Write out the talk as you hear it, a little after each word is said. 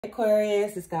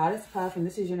Aquarius, it's Goddess Puff, and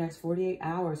this is your next 48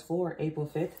 hours for April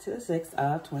 5th to the 6th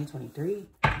of 2023.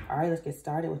 All right, let's get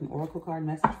started with an oracle card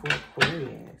message for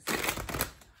Aquarius.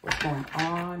 What's going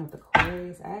on with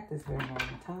Aquarius at this very moment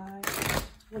in time?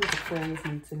 What does Aquarius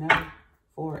need to know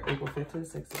for April 5th to the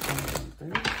 6th of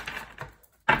 2023?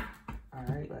 All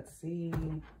right, let's see.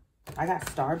 I got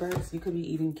Starburst. You could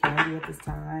be eating candy at this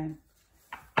time.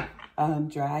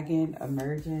 Dragon,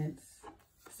 Emergence.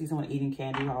 See someone eating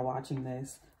candy while watching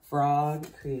this. Frog,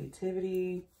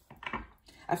 creativity.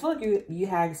 I feel like you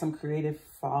had some creative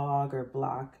fog or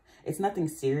block. It's nothing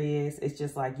serious. It's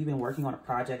just like you've been working on a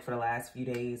project for the last few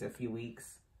days or few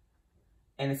weeks.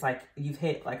 And it's like you've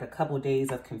hit like a couple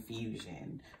days of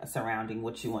confusion surrounding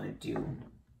what you want to do.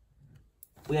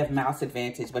 We have mouse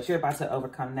advantage, but you're about to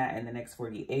overcome that in the next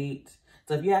 48.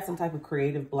 So if you have some type of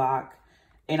creative block,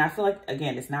 and I feel like,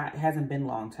 again, it hasn't been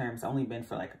long term. It's only been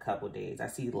for like a couple days. I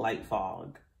see light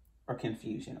fog or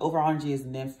confusion. Overall energy is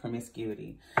nymph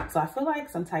promiscuity. So I feel like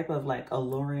some type of like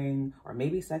alluring or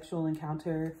maybe sexual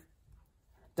encounter.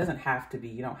 Doesn't have to be,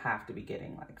 you don't have to be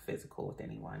getting like physical with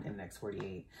anyone in the next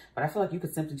 48. But I feel like you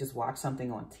could simply just watch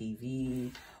something on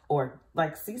TV or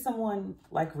like see someone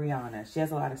like Rihanna. She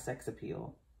has a lot of sex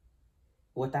appeal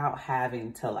without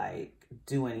having to like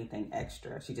do anything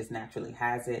extra. She just naturally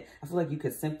has it. I feel like you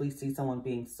could simply see someone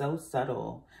being so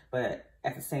subtle, but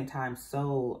at the same time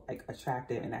so like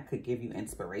attractive, and that could give you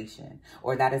inspiration,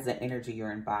 or that is the energy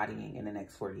you're embodying in the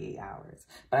next 48 hours.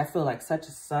 But I feel like such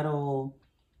a subtle,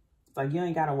 like you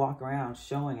ain't got to walk around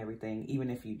showing everything, even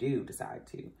if you do decide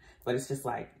to. But it's just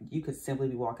like you could simply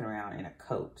be walking around in a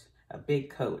coat, a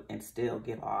big coat, and still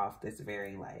give off this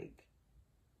very like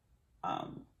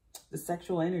the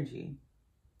sexual energy.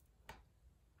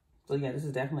 So yeah, this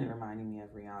is definitely reminding me of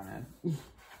Rihanna.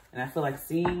 And I feel like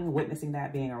witnessing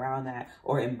that, being around that,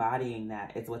 or embodying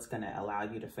that is what's going to allow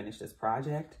you to finish this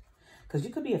project. Because you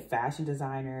could be a fashion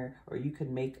designer, or you could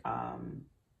make,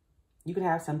 you could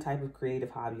have some type of creative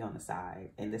hobby on the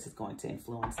side, and this is going to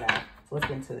influence that. So let's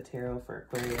get into the tarot for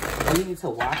Aquarius. Or you need to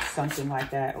watch something like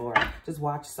that, or just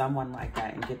watch someone like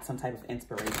that and get some type of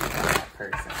inspiration from that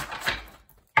person.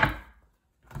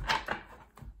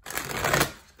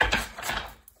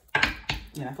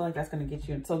 And I feel like that's going to get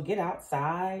you. So get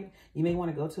outside. You may want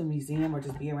to go to a museum or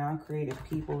just be around creative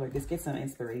people or just get some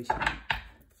inspiration.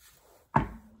 All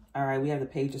right, we have the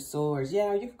Page of Swords.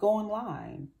 Yeah, you could go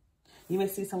online. You may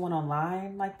see someone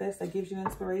online like this that gives you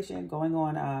inspiration. Going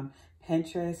on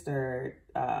Pinterest or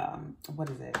what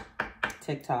is it?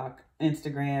 TikTok,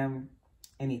 Instagram,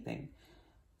 anything.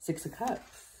 Six of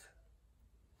Cups.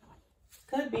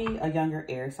 Could be a younger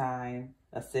air sign,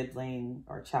 a sibling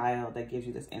or child that gives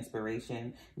you this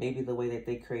inspiration. Maybe the way that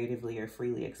they creatively or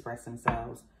freely express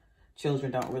themselves.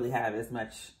 Children don't really have as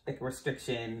much like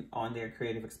restriction on their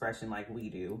creative expression like we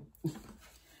do.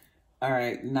 All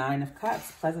right, Nine of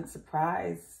Cups, pleasant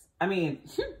surprise. I mean,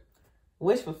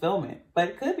 wish fulfillment, but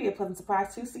it could be a pleasant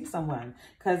surprise to see someone,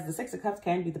 because the Six of Cups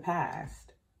can be the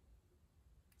past.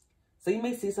 So you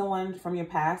may see someone from your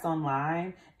past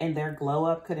online, and their glow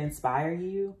up could inspire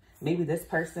you. Maybe this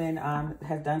person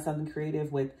has done something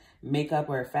creative with makeup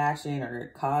or fashion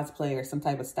or cosplay or some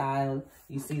type of style.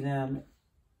 You see them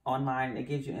online, it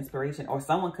gives you inspiration. Or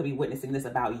someone could be witnessing this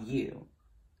about you.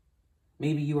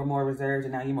 Maybe you were more reserved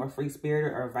and now you're more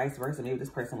free-spirited, or vice versa. Maybe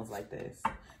this person was like this.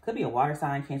 Could be a water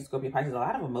sign, Cancer, Scorpio, Pisces. A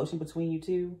lot of emotion between you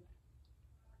two.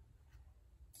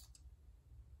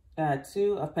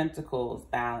 Two of Pentacles,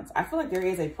 balance. I feel like there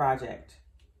is a project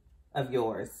of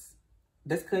yours.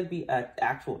 This could be an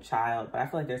actual child, but I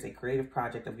feel like there's a creative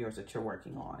project of yours that you're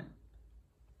working on.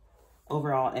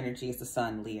 Overall energy is the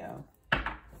Sun, Leo.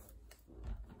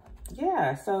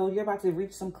 Yeah, so you're about to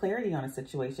reach some clarity on a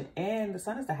situation, and the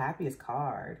Sun is the happiest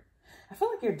card. I feel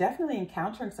like you're definitely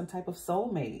encountering some type of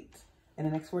soulmate in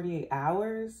the next 48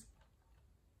 hours.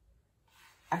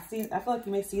 I feel like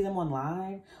you may see them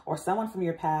online, or someone from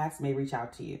your past may reach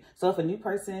out to you. So if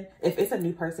it's a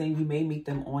new person, you may meet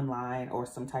them online or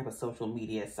some type of social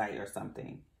media site or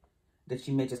something that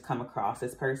you may just come across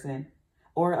this person.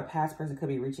 Or a past person could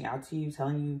be reaching out to you,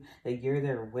 telling you that you're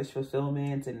their wish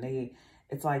fulfillment, and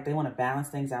it's like they want to balance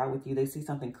things out with you. They see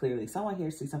something clearly. Someone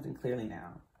here sees something clearly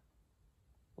now.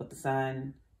 With the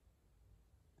Sun.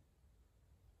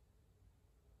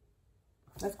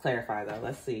 Let's clarify though.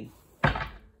 Let's see.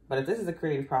 But if this is a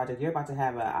creative project, you're about to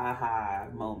have an aha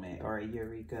moment or a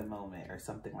eureka moment or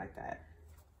something like that.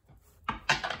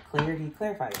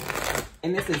 Clarify this.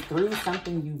 And this is through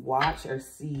something you watch or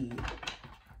see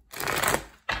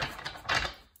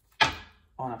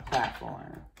on a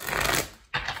platform.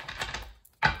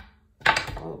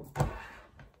 Oh.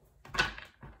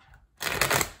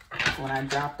 When I I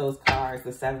dropped those cards,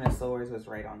 the Seven of Swords was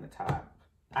right on the top.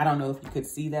 I don't know if you could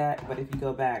see that, but if you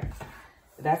go back,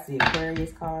 that's the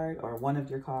Aquarius card, or one of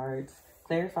your cards.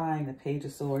 Clarifying the Page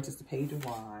of Swords is the Page of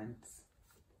Wands.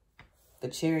 The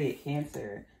Chariot,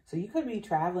 Cancer. So you could be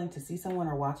traveling to see someone,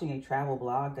 or watching a travel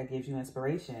blog that gives you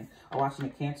inspiration, or watching a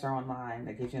Cancer online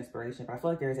that gives you inspiration. But I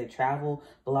feel like there is a travel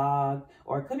blog,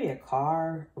 or it could be a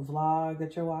car vlog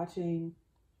that you're watching.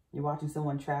 You're watching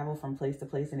someone travel from place to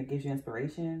place and it gives you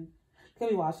inspiration. You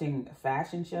could be watching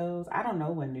fashion shows. I don't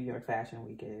know when New York Fashion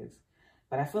Week is,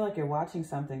 but I feel like you're watching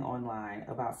something online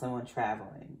about someone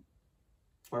traveling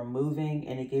or moving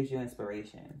and it gives you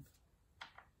inspiration.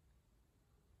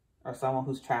 Or someone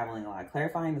who's traveling a lot.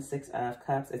 Clarifying the Six of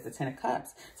Cups is the Ten of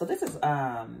Cups. So this is,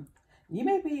 you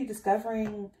may be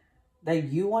discovering that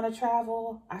you want to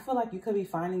travel. I feel like you could be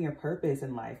finding your purpose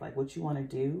in life, like what you want to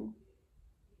do.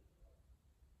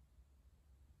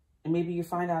 And maybe you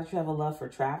find out you have a love for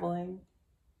traveling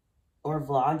or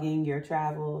vlogging your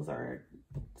travels or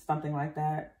something like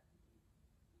that.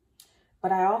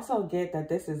 But I also get that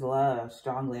this is love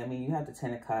strongly. I mean, you have the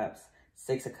Ten of Cups,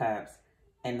 Six of Cups,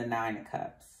 and the Nine of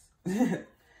Cups.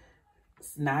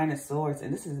 It's Nine of Swords,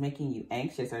 and this is making you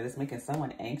anxious, or this is making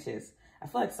someone anxious. I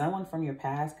feel like someone from your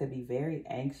past could be very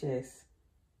anxious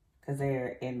because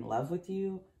they're in love with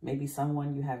you. Maybe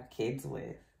someone you have kids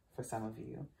with, for some of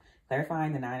you.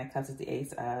 Clarifying the Nine of Cups is the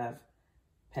Ace of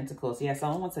Pentacles. Yeah,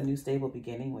 someone wants a new stable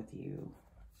beginning with you.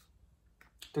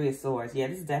 Three of Swords. Yeah,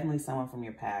 this is definitely someone from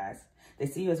your past. They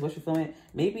see you as wish fulfillment.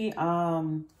 Maybe,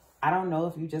 I don't know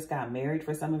if you just got married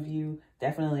for some of you.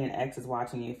 Definitely an ex is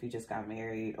watching you if you just got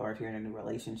married or if you're in a new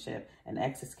relationship. And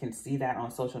exes can see that on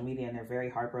social media and they're very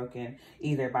heartbroken,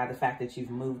 either by the fact that you've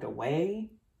moved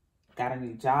away, got a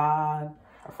new job,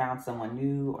 or found someone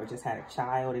new, or just had a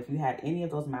child. If you had any of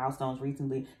those milestones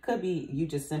recently, could be you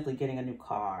just simply getting a new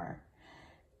car.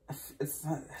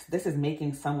 This is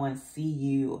making someone see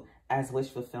you as wish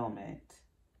fulfillment.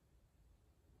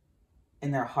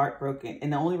 And they're heartbroken.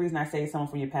 And the only reason I say someone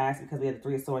from your past is because we had the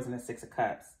Three of Swords and the Six of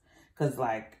Cups. Because,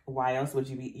 like, why else would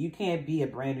you be? You can't be a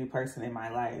brand new person in my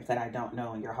life that I don't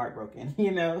know and you're heartbroken,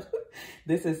 you know?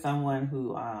 This is someone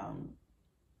who,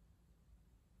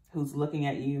 who's looking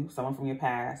at you, someone from your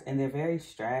past, and they're very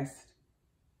stressed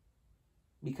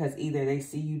because either they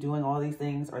see you doing all these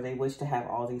things or they wish to have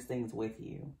all these things with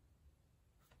you.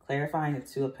 Clarifying the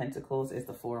Two of Pentacles is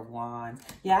the Four of Wands.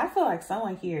 Yeah, I feel like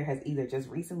someone here has either just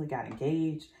recently got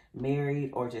engaged,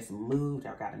 married, or just moved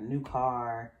or got a new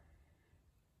car,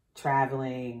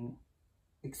 traveling,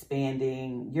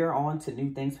 expanding. You're on to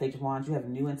new things, Page of Wands. You have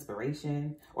new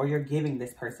inspiration, or you're giving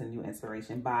this person new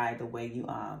inspiration by the way you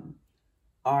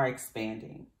are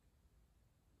expanding.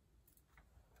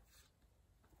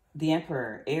 The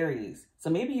Emperor, Aries. So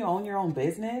maybe you own your own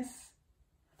business.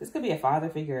 This could be a father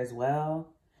figure as well.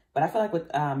 But I feel like with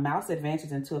Mouse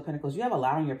Advantage and Two of Pentacles, you have a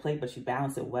lot on your plate, but you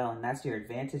balance it well. And that's your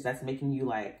advantage. That's making you,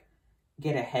 like,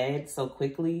 get ahead so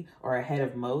quickly, or ahead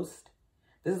of most.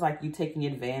 This is like you taking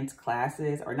advanced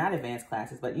classes, or not advanced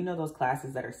classes, but you know those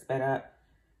classes that are sped up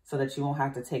so that you won't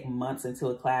have to take months into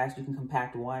a class. You can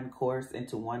compact one course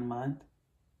into 1 month.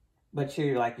 But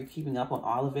you're keeping up on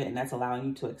all of it, and that's allowing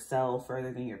you to excel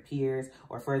further than your peers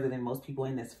or further than most people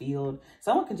in this field.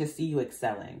 Someone can just see you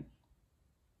excelling.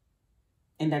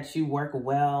 And that you work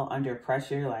well under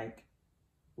pressure, like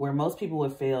where most people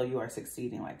would fail, you are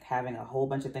succeeding. Like having a whole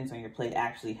bunch of things on your plate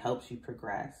actually helps you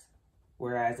progress.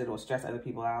 Whereas it will stress other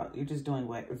people out. You're just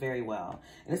doing very well.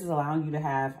 And this is allowing you to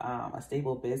have a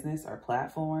stable business or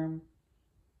platform.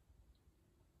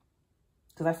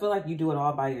 Because I feel like you do it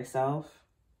all by yourself.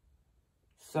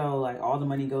 So like all the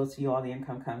money goes to you, all the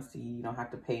income comes to you. You don't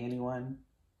have to pay anyone.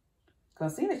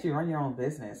 Because I'm seeing that you run your own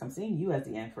business. I'm seeing you as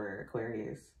the Emperor,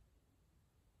 Aquarius.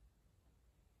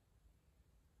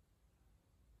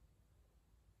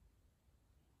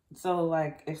 So,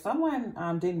 like, if someone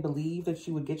didn't believe that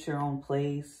you would get your own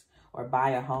place or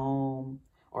buy a home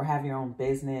or have your own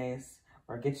business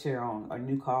or get a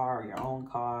new car or your own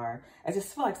car, I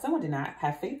just feel like someone did not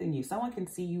have faith in you. Someone can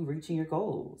see you reaching your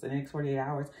goals in the next 48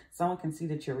 hours. Someone can see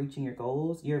that you're reaching your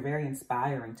goals. You're very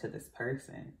inspiring to this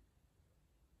person.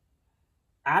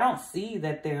 I don't see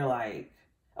that they're like,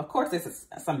 of course, there's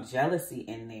some jealousy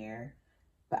in there,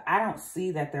 but I don't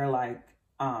see that they're like,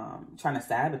 trying to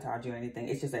sabotage you or anything.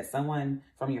 It's just that someone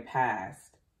from your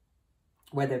past,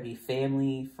 whether it be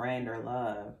family, friend, or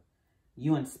love,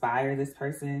 you inspire this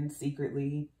person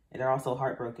secretly, and they're also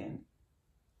heartbroken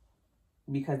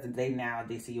because they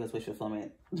see you as wish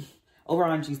fulfillment. Over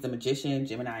on the Magician,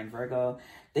 Gemini, and Virgo,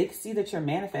 they see that you're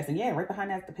manifesting. Yeah, right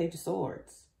behind that, the Page of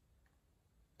Swords.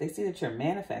 They see that you're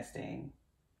manifesting.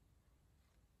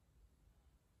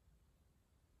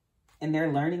 and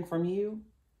they're learning from you.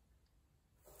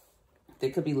 They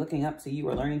could be looking up to you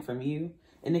or learning from you.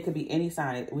 And it could be any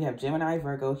sign. We have Gemini,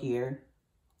 Virgo here.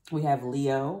 We have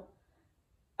Leo,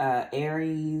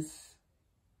 Aries,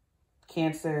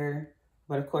 Cancer.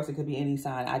 But of course, it could be any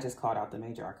sign. I just called out the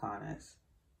major arcanas.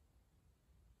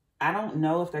 I don't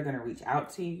know if they're going to reach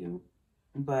out to you,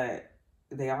 but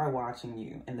they are watching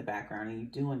you in the background, and you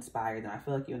do inspire them. I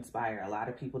feel like you inspire a lot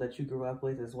of people that you grew up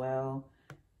with as well,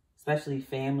 especially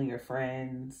family or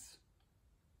friends.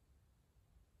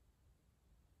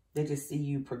 They just see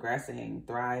you progressing,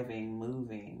 thriving,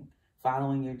 moving,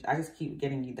 following your... I just keep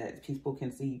getting you that people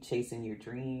can see you chasing your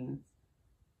dreams.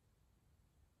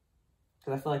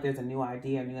 Because I feel like there's a new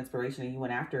idea, a new inspiration, and you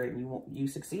went after it, and you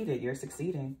succeeded. You're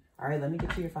succeeding. All right, let me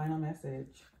get to your final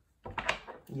message.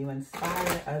 You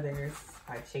inspire others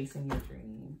by chasing your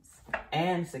dreams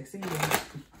and succeeding.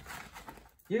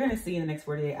 You're going to see in the next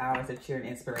 48 hours that you're an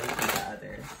inspiration to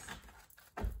others.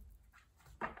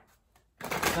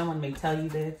 Someone may tell you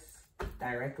this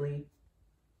directly,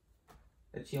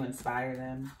 that you inspire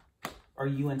them, or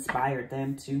you inspired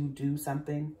them to do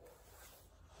something.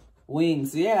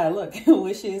 Wings, yeah, look,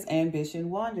 wishes, ambition,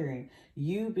 wandering.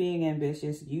 You being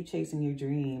ambitious, you chasing your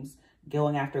dreams,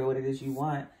 going after what it is you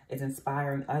want, is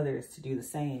inspiring others to do the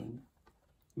same.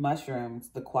 Mushrooms,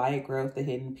 the quiet growth, the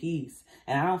hidden peace.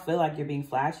 And I don't feel like you're being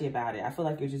flashy about it. I feel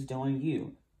like you're just doing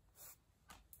you.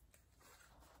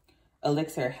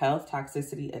 Elixir, health,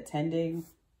 toxicity, attending.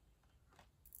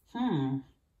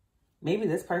 Maybe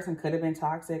this person could have been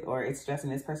toxic, or it's stressing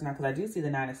this person out, because I do see the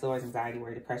Nine of Swords, anxiety,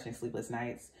 worry, depression, sleepless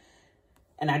nights.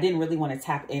 And I didn't really want to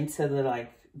tap into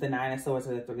the Nine of Swords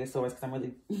or the Three of Swords, because I'm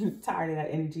really tired of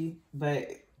that energy. But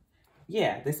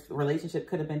yeah, this relationship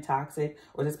could have been toxic,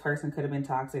 or this person could have been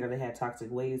toxic, or they had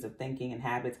toxic ways of thinking and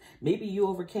habits. Maybe you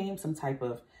overcame some type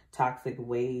of toxic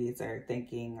ways or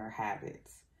thinking or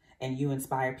habits, and you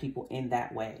inspire people in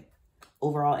that way.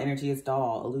 Overall energy is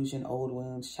dull, illusion, old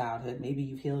wounds, childhood. Maybe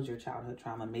you've healed your childhood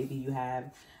trauma. Maybe you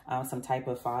have some type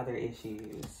of father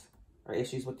issues, or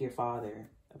issues with your father,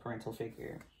 a parental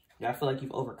figure. I feel like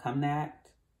you've overcome that,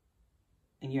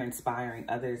 and you're inspiring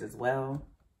others as well.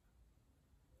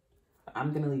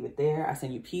 I'm going to leave it there. I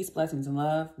send you peace, blessings, and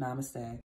love. Namaste.